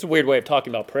 It's a weird way of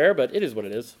talking about prayer, but it is what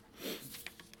it is.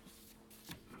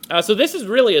 So this is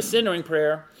really a centering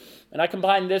prayer, and I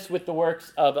combine this with the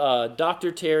works of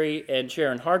Dr. Terry and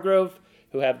Sharon Hargrove,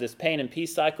 who have this Pain and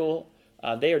Peace cycle.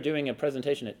 They are doing a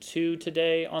presentation at 2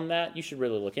 today on that. You should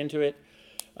really look into it.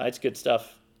 It's good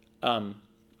stuff.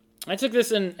 I took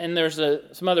this and there's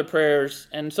some other prayers,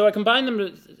 and so I combined them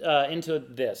into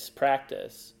this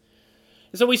practice.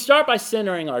 And so we start by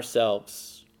centering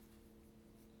ourselves.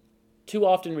 Too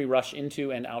often we rush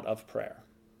into and out of prayer.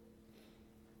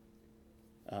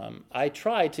 I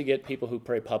try to get people who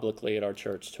pray publicly at our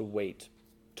church to wait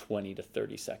 20 to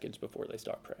 30 seconds before they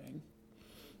start praying.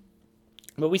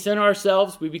 But we center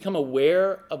ourselves, we become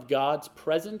aware of God's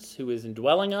presence, who is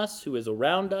indwelling us, who is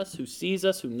around us, who sees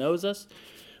us, who knows us.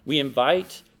 We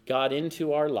invite God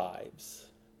into our lives,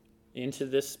 into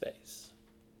this space.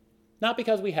 Not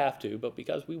because we have to, but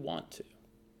because we want to.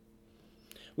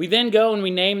 We then go and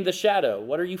we name the shadow.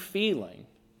 What are you feeling?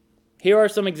 Here are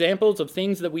some examples of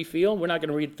things that we feel. We're not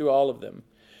going to read through all of them.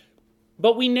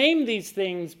 But we name these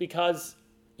things because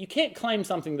you can't claim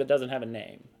something that doesn't have a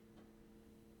name.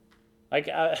 Like,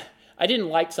 I didn't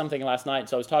like something last night,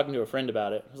 so I was talking to a friend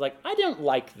about it. I was like, I don't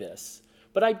like this,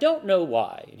 but I don't know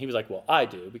why. And he was like, well, I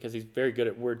do, because he's very good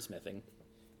at wordsmithing.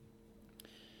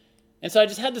 And so I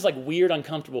just had this like weird,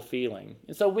 uncomfortable feeling.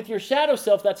 And so with your shadow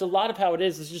self, that's a lot of how it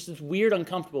is. It's just this weird,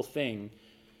 uncomfortable thing.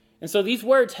 And so these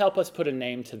words help us put a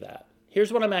name to that.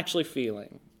 Here's what I'm actually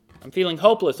feeling. I'm feeling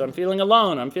hopeless. I'm feeling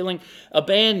alone. I'm feeling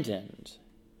abandoned.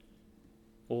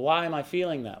 Well, why am I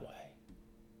feeling that way?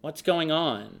 What's going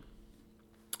on?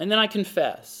 And then I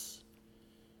confess.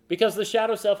 Because the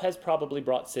shadow self has probably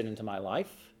brought sin into my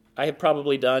life. I have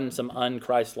probably done some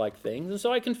un-Christ-like things, and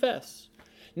so I confess.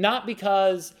 Not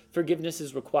because forgiveness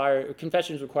is required,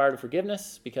 confession is required of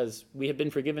forgiveness, because we have been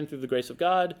forgiven through the grace of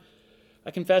God. I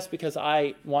confess because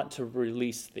I want to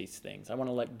release these things. I want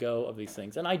to let go of these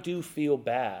things. And I do feel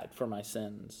bad for my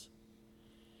sins.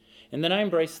 And then I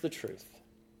embrace the truth.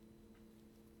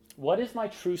 What is my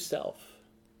true self?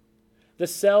 The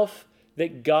self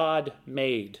that God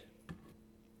made.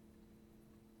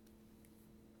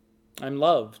 I'm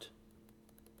loved.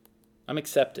 I'm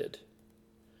accepted.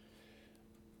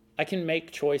 I can make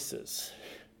choices.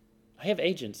 I have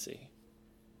agency.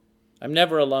 I'm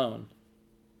never alone.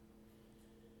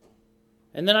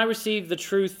 And then I receive the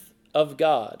truth of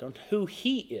God on who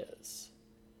He is.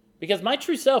 Because my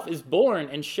true self is born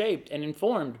and shaped and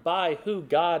informed by who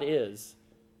God is,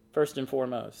 first and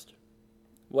foremost.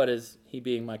 What is He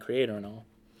being my creator and all?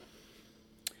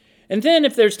 And then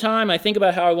if there's time, I think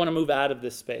about how I want to move out of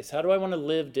this space. How do I want to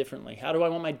live differently? How do I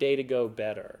want my day to go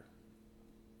better?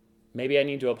 Maybe I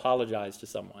need to apologize to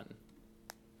someone.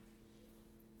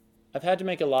 I've had to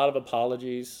make a lot of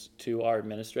apologies to our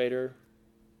administrator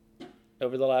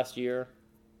over the last year.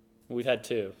 We've had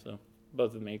 2, so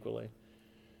both of them equally.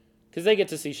 Because they get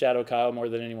to see Shadow Kyle more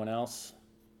than anyone else.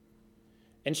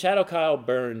 And Shadow Kyle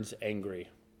burns angry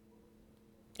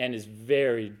and is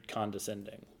very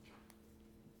condescending.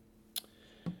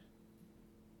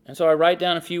 And so I write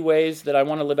down a few ways that I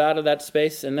want to live out of that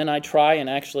space, and then I try and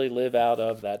actually live out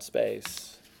of that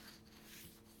space.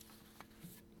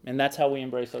 And that's how we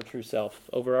embrace our true self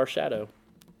over our shadow.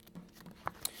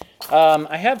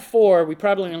 I have 4. We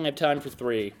probably only have time for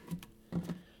 3.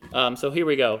 So here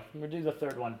we go. We'll do the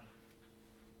third one.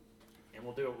 And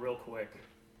we'll do it real quick.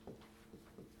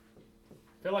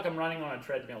 I feel like I'm running on a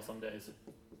treadmill some days.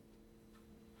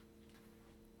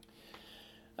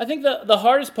 I think the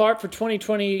hardest part for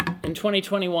 2020 and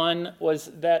 2021 was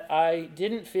that I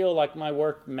didn't feel like my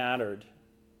work mattered.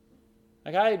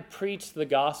 Like I had preached the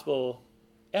gospel,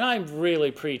 and I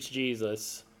really preach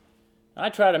Jesus.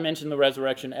 I try to mention the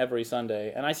resurrection every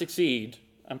Sunday, and I succeed,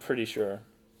 I'm pretty sure.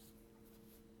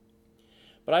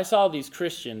 But I saw these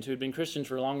Christians who had been Christians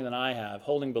for longer than I have,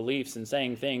 holding beliefs and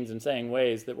saying things and saying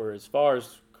ways that were as far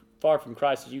from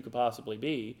Christ as you could possibly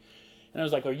be. And I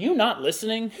was like, are you not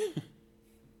listening?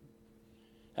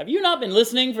 Have you not been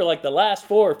listening for like the last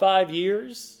 4 or 5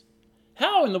 years?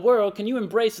 How in the world can you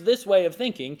embrace this way of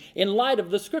thinking in light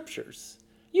of the Scriptures?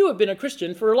 You have been a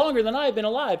Christian for longer than I have been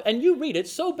alive, and you read it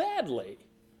so badly.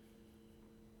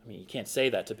 I mean, you can't say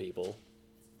that to people.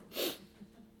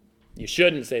 You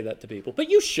shouldn't say that to people, but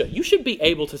you should. You should be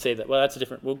able to say that. Well, that's a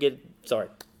different,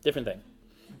 different thing.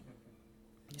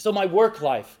 So my work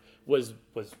life was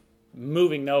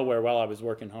moving nowhere while I was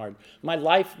working hard. My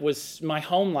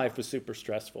home life was super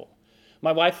stressful.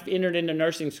 My wife entered into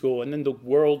nursing school, and then the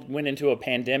world went into a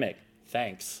pandemic.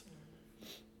 Thanks.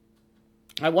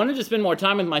 I wanted to spend more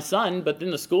time with my son, but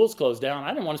then the schools closed down. I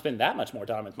didn't want to spend that much more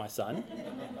time with my son.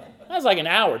 That was like an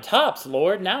hour tops,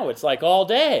 Lord. Now it's like all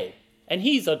day. And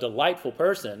he's a delightful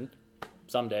person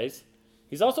some days.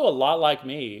 He's also a lot like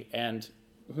me, and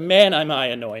man, am I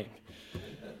annoying.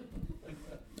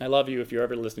 I love you if you're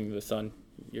ever listening to this, son.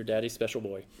 You're daddy's special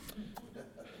boy.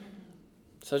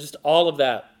 So just all of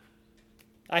that.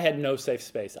 I had no safe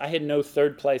space. I had no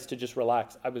third place to just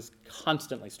relax. I was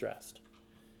constantly stressed.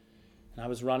 And I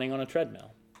was running on a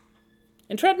treadmill.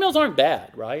 And treadmills aren't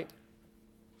bad, right?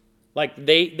 Like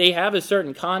they have a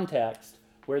certain context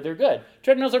where they're good.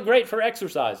 Treadmills are great for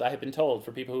exercise, I have been told,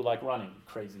 for people who like running.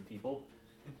 Crazy people.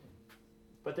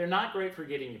 But they're not great for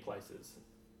getting you places.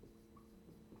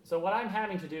 So what I'm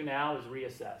having to do now is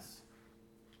reassess.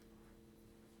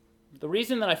 The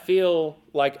reason that I feel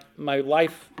like my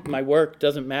life, my work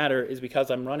doesn't matter is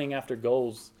because I'm running after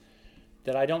goals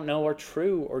that I don't know are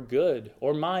true or good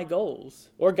or my goals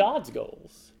or God's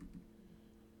goals.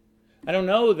 I don't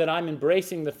know that I'm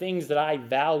embracing the things that I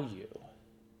value.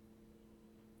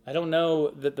 I don't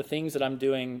know that the things that I'm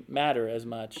doing matter as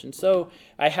much. And so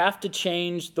I have to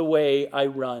change the way I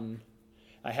run.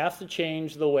 I have to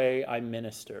change the way I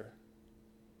minister.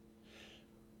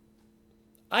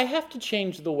 I have to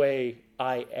change the way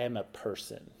I am a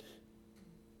person.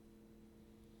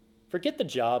 Forget the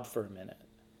job for a minute.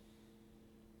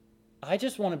 I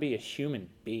just want to be a human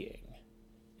being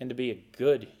and to be a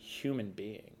good human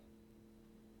being.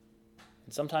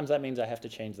 And sometimes that means I have to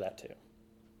change that too.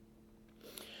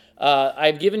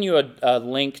 I've given you a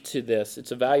link to this.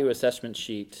 It's a value assessment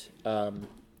sheet.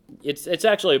 It's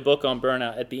actually a book on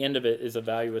burnout. At the end of it is a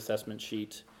value assessment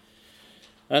sheet.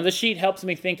 The sheet helps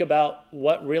me think about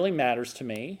what really matters to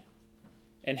me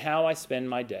and how I spend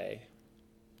my day.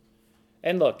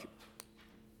 And look,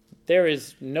 there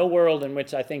is no world in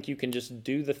which I think you can just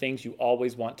do the things you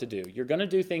always want to do. You're going to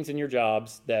do things in your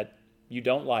jobs that you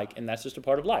don't like, and that's just a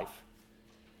part of life.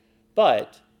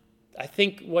 But I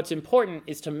think what's important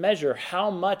is to measure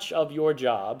how much of your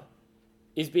job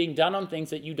is being done on things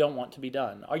that you don't want to be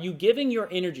done. Are you giving your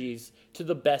energies to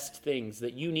the best things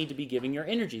that you need to be giving your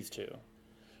energies to?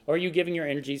 Or are you giving your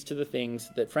energies to the things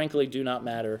that frankly do not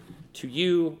matter to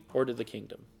you or to the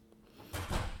kingdom?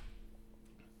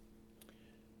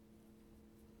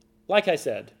 Like I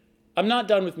said, I'm not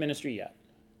done with ministry yet.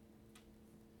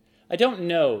 I don't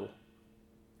know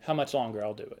how much longer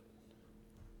I'll do it.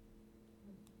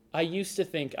 I used to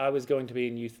think I was going to be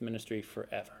in youth ministry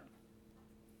forever.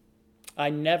 I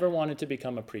never wanted to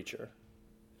become a preacher.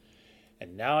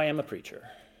 And now I am a preacher.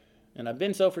 And I've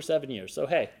been so for 7 years. So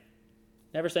hey,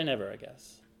 never say never, I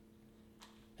guess.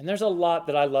 And there's a lot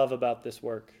that I love about this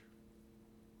work.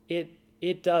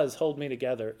 it does hold me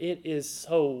together. It is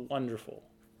so wonderful.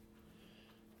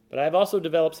 But I've also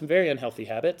developed some very unhealthy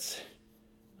habits.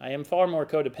 I am far more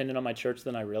codependent on my church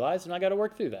than I realized, and I got to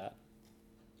work through that.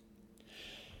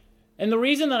 And the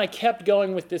reason that I kept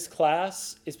going with this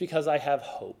class is because I have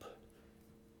hope.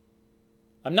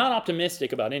 I'm not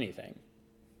optimistic about anything.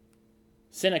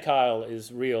 Cynical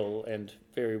is real and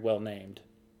very well named.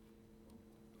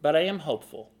 But I am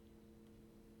hopeful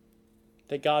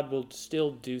that God will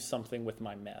still do something with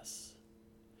my mess.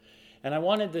 And I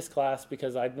wanted this class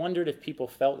because I wondered if people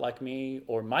felt like me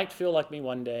or might feel like me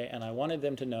one day, and I wanted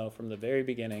them to know from the very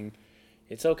beginning,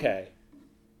 it's okay.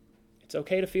 It's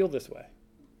okay to feel this way.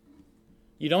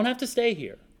 You don't have to stay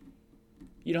here.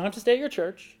 You don't have to stay at your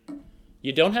church.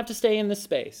 You don't have to stay in this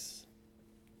space.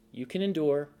 You can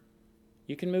endure.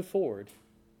 You can move forward.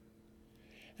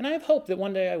 And I have hope that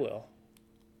one day I will.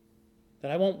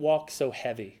 That I won't walk so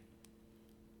heavy.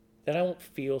 That I won't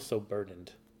feel so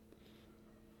burdened.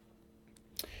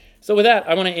 So with that,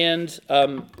 I want to end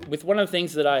with one of the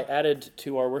things that I added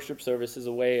to our worship service as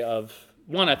a way of,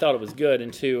 one, I thought it was good,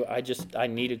 and two, I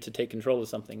needed to take control of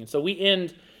something. And so we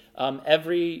end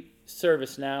every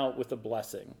service now with a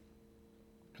blessing.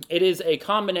 It is a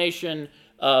combination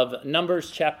of Numbers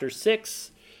chapter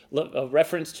 6, a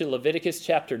reference to Leviticus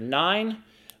chapter 9,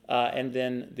 and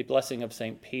then the blessing of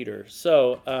St. Peter.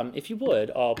 So if you would,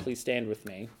 all please stand with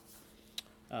me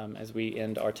as we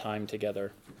end our time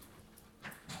together.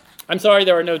 I'm sorry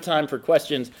there are no time for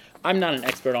questions. I'm not an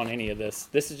expert on any of this.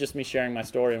 This is just me sharing my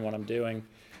story and what I'm doing.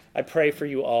 I pray for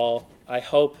you all. I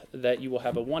hope that you will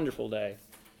have a wonderful day.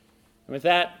 And with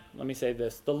that, let me say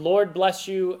this. The Lord bless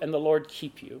you and the Lord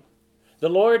keep you. The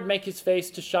Lord make his face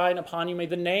to shine upon you. May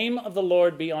the name of the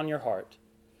Lord be on your heart,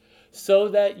 so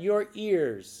that your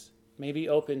ears may be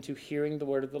open to hearing the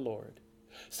word of the Lord,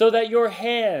 so that your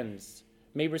hands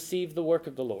may receive the work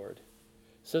of the Lord,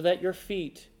 so that your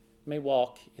feet may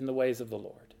walk in the ways of the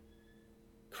Lord.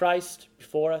 Christ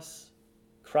before us,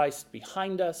 Christ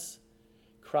behind us,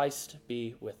 Christ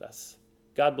be with us.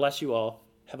 God bless you all.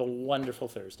 Have a wonderful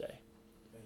Thursday.